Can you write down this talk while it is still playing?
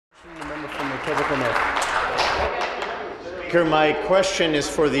Speaker, my question is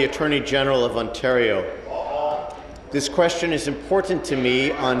for the Attorney General of Ontario. This question is important to me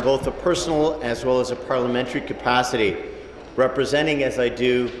on both a personal as well as a parliamentary capacity, representing, as I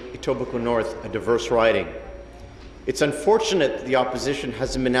do, Etobicoke North, a diverse riding. It's unfortunate that the opposition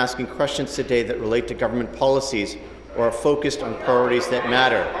hasn't been asking questions today that relate to government policies or are focused on priorities that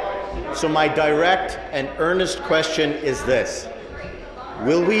matter. So my direct and earnest question is this: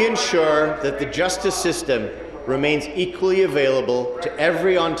 will we ensure that the justice system remains equally available to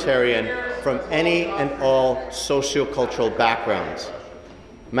every Ontarian from any and all socio-cultural backgrounds?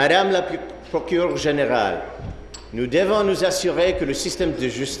 Madame la Procureure Générale, nous devons nous assurer que le système de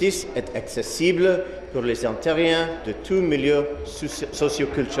justice est accessible pour les Ontariens de tout milieu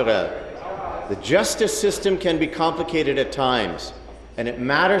socio-culturel. The justice system can be complicated at times, and it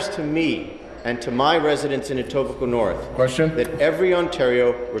matters to me and to my residents in Etobicoke North that every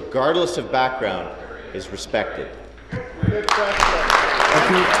Ontario, regardless of background, is respected. Merci,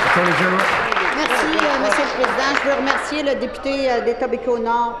 Monsieur le Président. Je veux remercier le député d'Etobicoke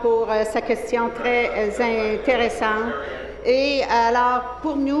Nord pour sa question très intéressante. Et alors,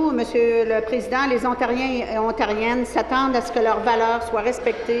 pour nous, Monsieur le Président, les Ontariens et Ontariennes s'attendent à ce que leurs valeurs soient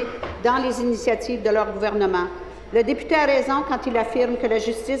respectées dans les initiatives de leur gouvernement. Le député a raison quand il affirme que la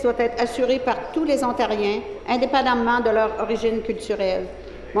justice doit être assurée par tous les Ontariens, indépendamment de leur origine culturelle.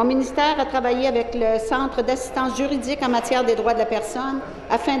 Mon ministère a travaillé avec le Centre d'assistance juridique en matière des droits de la personne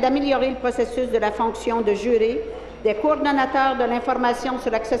afin d'améliorer le processus de la fonction de juré. Des coordonnateurs de l'information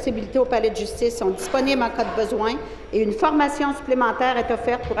sur l'accessibilité au palais de justice sont disponibles en cas de besoin et une formation supplémentaire est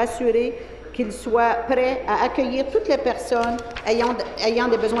offerte pour assurer qu'ils soient prêts à accueillir toutes les personnes ayant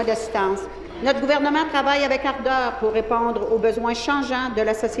des besoins d'assistance. Notre gouvernement travaille avec ardeur pour répondre aux besoins changeants de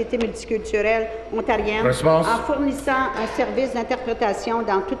la société multiculturelle ontarienne en fournissant un service d'interprétation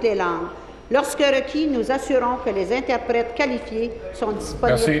dans toutes les langues. Lorsque requis, nous assurons que les interprètes qualifiés sont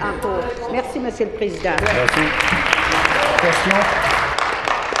disponibles en cours. Merci, Monsieur le Président. Question.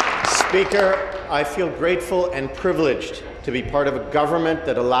 Speaker, I feel grateful and privileged to be part of a government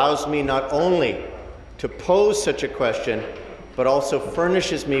that allows me not only to pose such a question, but also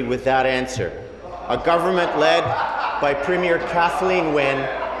furnishes me with that answer. A government led by Premier Kathleen Wynne,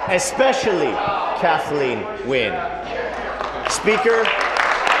 especially Kathleen Wynne. Speaker,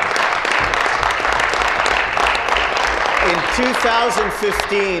 in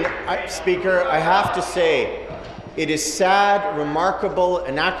 2015, Speaker, I have to say, it is sad, remarkable,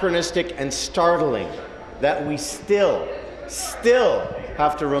 anachronistic, and startling that we still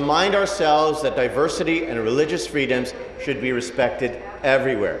have to remind ourselves that diversity and religious freedoms should be respected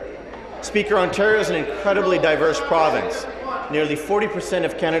everywhere. Speaker, Ontario is an incredibly diverse province. Nearly 40%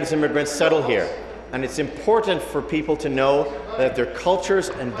 of Canada's immigrants settle here, and it's important for people to know that their cultures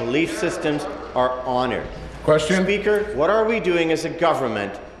and belief systems are honoured. Question. Speaker, what are we doing as a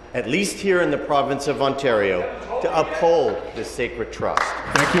government, at least here in the province of Ontario, to uphold this sacred trust?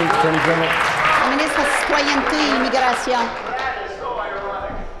 Thank you, Attorney General. Ministre de la Citoyenneté et Immigration.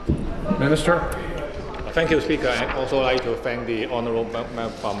 Minister. Thank you, Speaker. I'd also like to thank the honourable member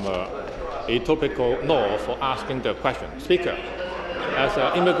from Etobicoke North for asking the question. Speaker, as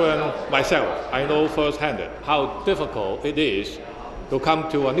an immigrant myself, I know firsthand how difficult it is to come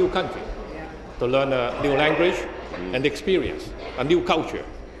to a new country, to learn a new language and experience a new culture,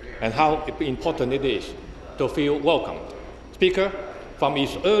 and how important it is to feel welcomed. Speaker, from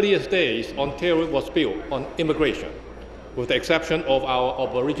its earliest days, Ontario was built on immigration. With the exception of our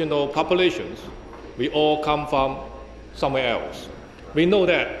Aboriginal populations, we all come from somewhere else. We know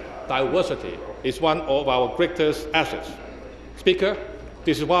that diversity is one of our greatest assets. Speaker,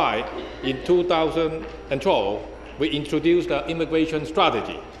 this is why in 2012 we introduced the immigration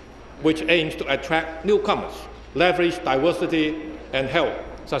strategy, which aims to attract newcomers, leverage diversity, and help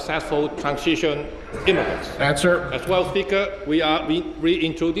successful transition immigrants. Answer. As well, Speaker, we are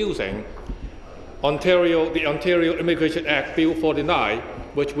reintroducing the Ontario Immigration Act Bill 49,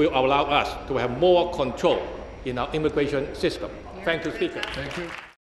 which will allow us to have more control in our immigration system. Thank you, Speaker. Thank you.